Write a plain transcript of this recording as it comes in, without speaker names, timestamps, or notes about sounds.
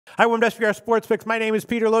Hi, welcome to SBR Sports Picks. My name is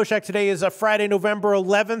Peter Loshak. Today is Friday, November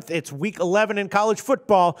 11th. It's week 11 in college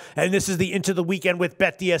football, and this is the Into the Weekend with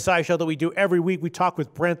Bet DSI show that we do every week. We talk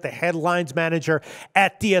with Brent, the headlines manager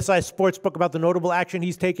at DSI Sportsbook, about the notable action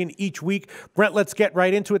he's taken each week. Brent, let's get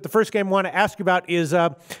right into it. The first game I want to ask you about is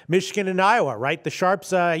Michigan and Iowa, right? The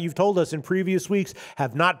Sharps, you've told us in previous weeks,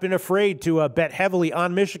 have not been afraid to bet heavily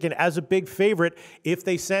on Michigan as a big favorite if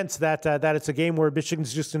they sense that it's a game where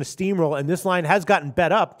Michigan's just going to steamroll, and this line has gotten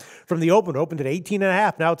bet up from the open. Opened at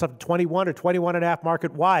 18.5. Now it's up to 21 or 21.5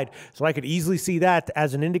 market wide. So I could easily see that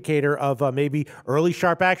as an indicator of maybe early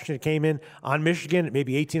sharp action. It came in on Michigan at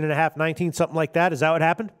maybe 18.5, 19, something like that. Is that what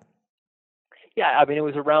happened? Yeah, I mean, it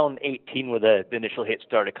was around 18 where the initial hit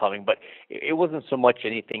started coming, but it wasn't so much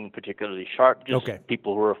anything particularly sharp, just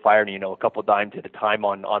people who were firing, a couple of dimes at a time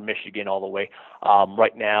on Michigan all the way.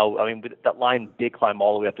 Right now, I mean, that line did climb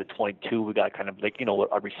all the way up to 22. We got kind of like,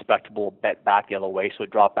 a respectable bet back the other way, so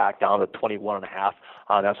it dropped back down to 21.5.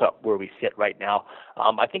 That's where we sit right now.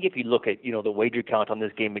 I think if you look at, the wager count on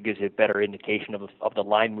this game, it gives you a better indication of the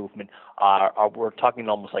line movement. We're talking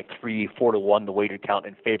almost like 3-4 to 1, the wager count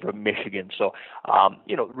in favor of Michigan. So,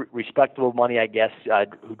 respectable money, I guess,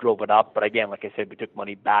 who drove it up. But again, like I said, we took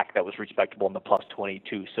money back that was respectable in the plus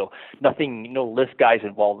 22. So nothing, no list guys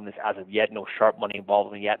involved in this as of yet, no sharp money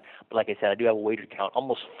involved in it yet. But like I said, I do have a wager count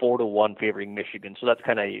almost 4 to 1 favoring Michigan. So that's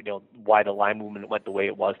kind of, why the line movement went the way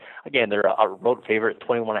it was. Again, they're a road favorite,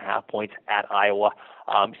 21.5 points at Iowa.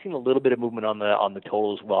 Seen a little bit of movement on the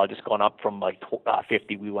total as well. Just gone up from like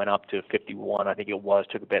 50, we went up to 51, I think it was,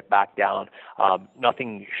 took a bit back down.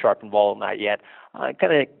 Nothing sharp involved in that yet.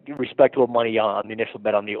 Kind of respectable money on the initial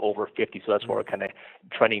bet on the over 50, so that's where we're kind of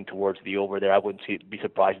trending towards the over there. I wouldn't be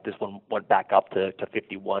surprised if this one went back up to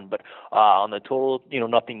 51, but on the total,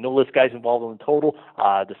 nothing, no list guys involved in the total,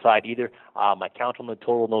 the side either. My count on the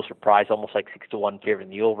total, no surprise, almost like 6 to 1 favoring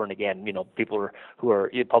the over, and again, people who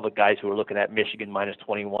are public guys who are looking at Michigan minus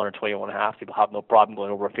 21 or 21.5, people have no problem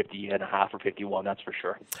going over 50.5 or 51, that's for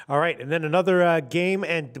sure. All right, and then another game,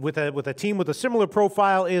 and with a team with a similar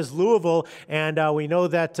profile is Louisville, and we know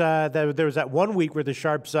that there was that 1 week where the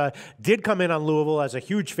Sharps did come in on Louisville as a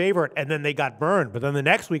huge favorite, and then they got burned. But then the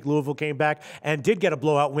next week, Louisville came back and did get a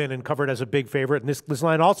blowout win and covered as a big favorite. And this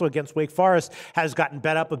line also against Wake Forest has gotten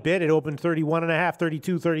bet up a bit. It opened 31.5,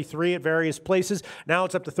 32, 33 at various places. Now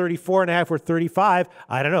it's up to 34.5 or 35.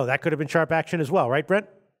 I don't know. That could have been sharp action as well, right, Brent?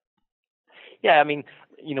 Yeah, I mean,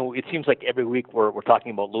 it seems like every week we're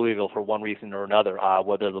talking about Louisville for one reason or another,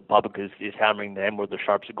 whether the public is hammering them or the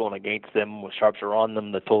Sharps are going against them, or Sharps are on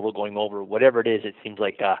them, the total going over, whatever it is, it seems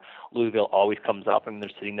like Louisville always comes up, and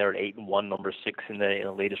they're sitting there at 8-1, number 6 in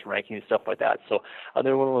the latest ranking and stuff like that. So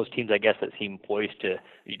they're one of those teams, I guess, that seem poised to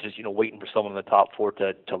just, waiting for someone in the top 4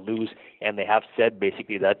 to lose, and they have said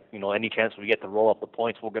basically that, any chance we get to roll up the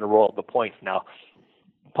points, we're going to roll up the points. Now,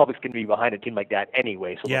 public's going to be behind a team like that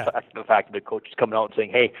anyway. So the fact that the coach is coming out and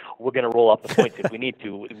saying, "Hey, we're going to roll up the points if we need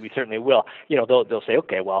to," we certainly will. They'll say,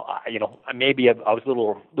 "Okay, well, maybe I was a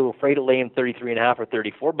little afraid of laying 33.5 or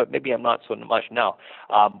 34, but maybe I'm not so much now."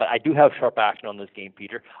 But I do have sharp action on this game,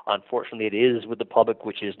 Peter. Unfortunately, it is with the public,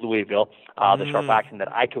 which is Louisville. The sharp action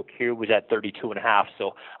that I took here was at 32.5.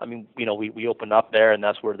 So I mean, we opened up there, and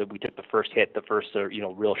that's where we took the first hit, the first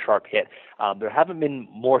real sharp hit. There haven't been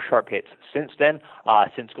more sharp hits since then.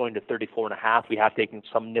 Since going to 34.5, we have taken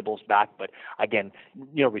some nibbles back, but again,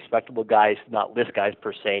 respectable guys, not list guys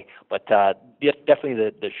per se, but definitely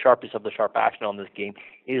the sharpest of the sharp action on this game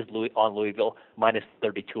is on Louisville, minus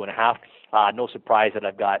 32.5. No surprise that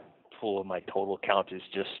I've got my total count is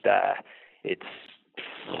just, it's,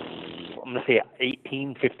 I'm going to say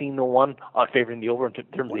 18, 15 to 1 on favoring the over in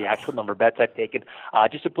terms of the actual number of bets I've taken.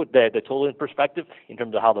 Just to put the total in perspective in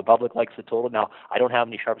terms of how the public likes the total. Now, I don't have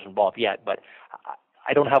any sharps involved yet, but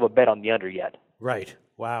I don't have a bet on the under yet. Right.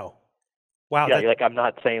 Wow. Yeah, like I'm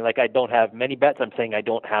not saying like I don't have many bets. I'm saying I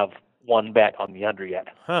don't have one bet on the under yet.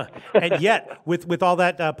 Huh. And yet, with all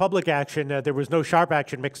that public action, there was no sharp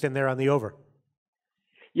action mixed in there on the over.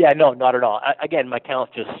 Yeah, no, not at all. Again, my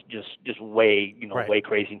count's just way, way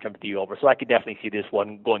crazy in terms of the over. So I could definitely see this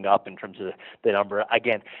one going up in terms of the number.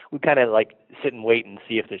 Again, we kind of like sit and wait and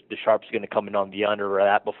see if the sharp's going to come in on the under or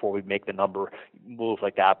that before we make the number move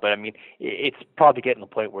like that. But I mean, it's probably getting to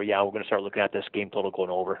the point where, we're going to start looking at this game total going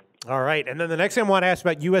over. All right. And then the next thing I want to ask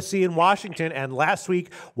about USC and Washington. And last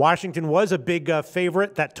week, Washington was a big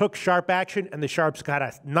favorite that took sharp action, and the Sharps got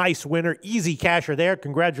a nice winner, easy casher there.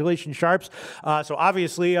 Congratulations, Sharps. So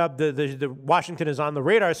obviously, obviously, the Washington is on the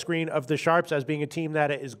radar screen of the Sharps as being a team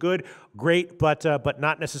that is good, great, but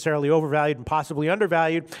not necessarily overvalued and possibly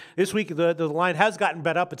undervalued. This week, the line has gotten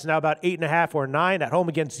bet up. It's now about 8.5 or 9 at home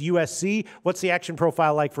against USC. What's the action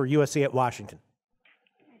profile like for USC at Washington?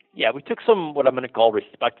 Yeah, we took some what I'm going to call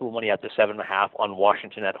respectable money at the 7.5 on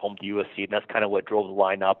Washington at home to USC, and that's kind of what drove the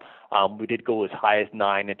line up. We did go as high as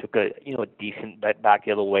 9 and took a decent bet back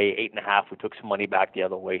the other way. 8.5, we took some money back the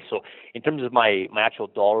other way. So in terms of my actual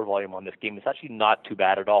dollar volume on this game, it's actually not too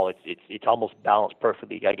bad at all. It's almost balanced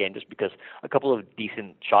perfectly again, just because a couple of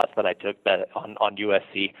decent shots that I took that on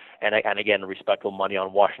USC, and again respectable money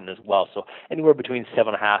on Washington as well. So anywhere between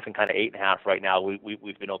 7.5 and kind of 8.5 right now,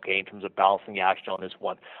 we've been okay in terms of balancing the action on this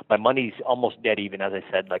one. My money's almost dead even, as I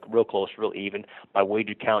said, like real close, real even. My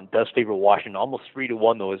wager count does favor Washington, almost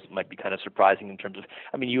 3-1 though. Might be kind of surprising in terms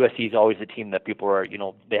of, USC is always a team that people are,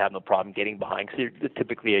 they have no problem getting behind because they're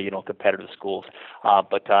typically competitive schools.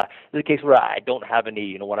 But this is a case where I don't have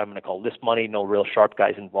any, what I'm going to call list money, no real sharp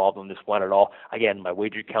guys involved in this one at all. Again, my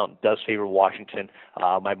wager count does favor Washington.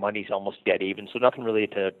 My money's almost dead even, so nothing really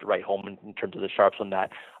to write home in terms of the sharps on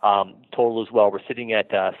that. Total as well, we're sitting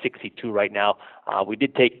at 62 right now. We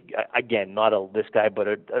did take, again, not a list guy, but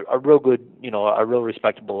a real good, a real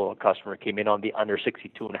respectable customer came in on the under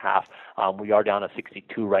 62.5. We are down to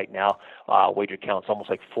 62 right now. Wager count's almost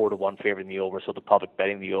like 4-1 favoring the over, so the public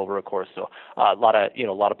betting the over, of course. So a lot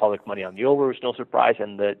of public money on the over is no surprise,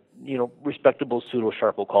 and the respectable pseudo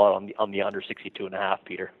sharp, we'll call it, on the under 62.5,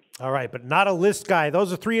 Peter. All right, but not a list guy.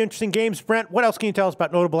 Those are 3 interesting games, Brent. What else can you tell us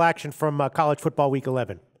about notable action from college football week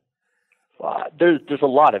 11? There's a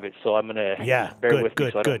lot of it, so I'm gonna bear with me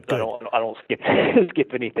so I don't skip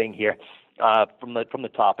skip anything here. From the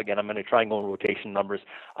top again, I'm going to try and go in rotation numbers.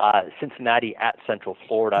 Cincinnati at Central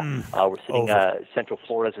Florida. We're sitting Central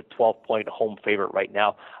Florida as a 12-point home favorite right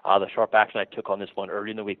now. The sharp action I took on this one early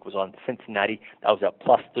in the week was on Cincinnati. That was at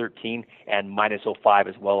plus 13 and minus 0.5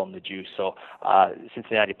 as well on the juice. So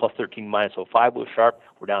Cincinnati plus 13, minus 0.5 was sharp.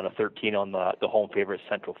 We're down to 13 on the home favorite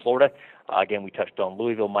Central Florida. Again, we touched on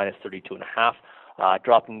Louisville minus 32.5.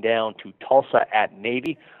 Dropping down to Tulsa at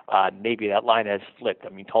Navy. Navy, that line has flipped.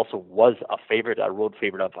 Tulsa was a road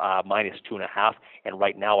favorite of minus 2.5, and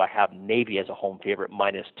right now I have Navy as a home favorite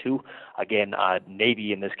minus 2. Again,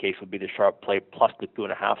 Navy in this case would be the sharp play plus the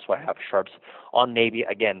 2.5, so I have sharps on Navy.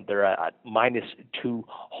 Again, they're a minus 2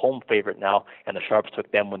 home favorite now, and the sharps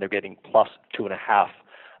took them when they're getting plus 2.5.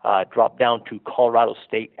 Drop down to Colorado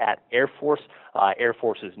State at Air Force. Air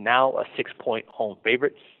Force is now a 6-point home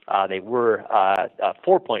favorite. They were a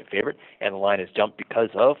 4-point favorite, and the line has jumped because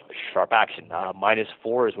of sharp action. Minus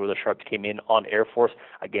 4 is where the sharps came in on Air Force.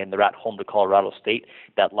 Again, they're at home to Colorado State.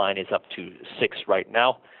 That line is up to 6 right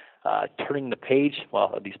now. Turning the page,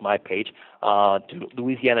 well, at least my page, to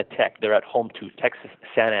Louisiana Tech. They're at home to Texas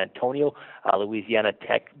San Antonio. Louisiana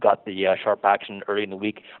Tech got the sharp action early in the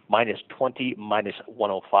week, minus 20, minus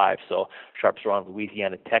 105. So sharps are on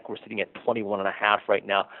Louisiana Tech. We're sitting at 21.5 right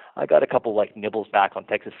now. I got a couple nibbles back on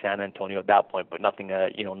Texas San Antonio at that point, but nothing,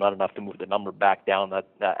 not enough to move the number back down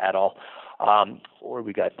at all. Or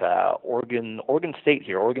we got Oregon State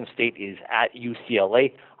here. Oregon State is at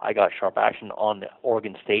UCLA. I got sharp action on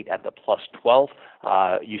Oregon State at the plus 12.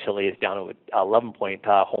 UCLA is down to 11-point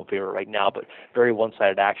home favorite right now, but very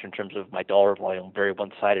one-sided action in terms of my dollar volume. Very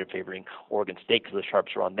one-sided favoring Oregon State because the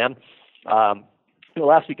sharps are on them.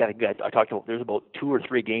 Last week I talked about there's about 2 or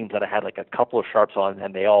 3 games that I had a couple of sharps on,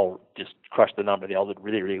 and they all just crushed the number. They all did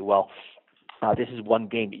really, really well. This is one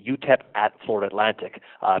game, UTEP at Florida Atlantic.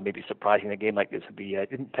 Maybe surprising a game like this would be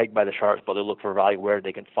didn't pegged by the Sharps, but they look for value where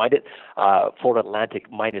they can find it. Florida Atlantic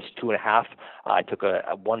minus 2.5. I took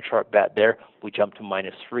a one sharp bet there. We jumped to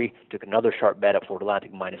minus 3. Took another sharp bet at Florida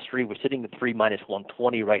Atlantic minus 3. We're sitting at 3 minus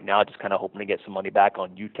 120 right now, just kind of hoping to get some money back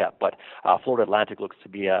on UTEP. But Florida Atlantic looks to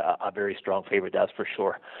be a very strong favorite, that's for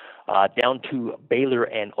sure. Down to Baylor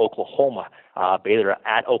and Oklahoma. Baylor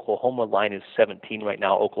at Oklahoma, line is 17 right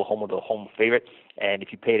now. Oklahoma, the home favorite. And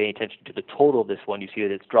if you paid any attention to the total of this one, you see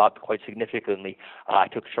that it's dropped quite significantly. I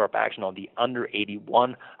took sharp action on the under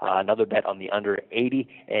 81, another bet on the under 80,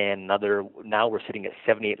 and now we're sitting at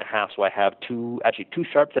 78.5. So I have two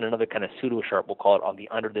sharps and another kind of pseudo sharp, we'll call it, on the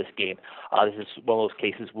under this game. This is one of those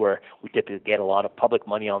cases where we typically get a lot of public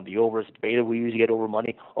money on the overs. Baylor, we usually get over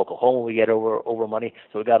money. Oklahoma, we get over money.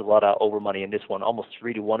 So we got a lot of over money in this one, almost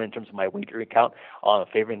 3-1 in terms of my wager account on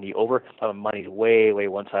favoring the over. My money's way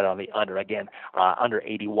one side on the under. Again, under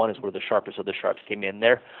 81 is where the sharpest of the sharps came in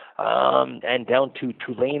there. And down to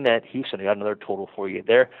Tulane at Houston. I got another total for you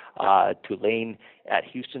there. Tulane at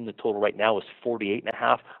Houston, the total right now is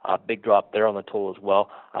 48.5. Big drop there on the total as well.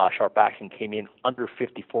 Sharp action came in under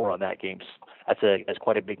 54 on that game. that's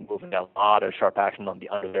quite a big move and a lot of sharp action on the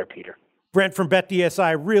under there, Peter. Brent from Bet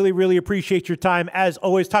DSI, really, really appreciate your time. As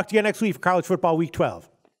always, talk to you next week for College Football Week 12.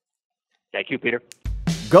 Thank you, Peter.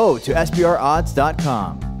 Go to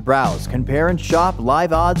SBRodds.com. Browse, compare, and shop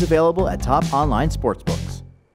live odds available at top online sportsbooks.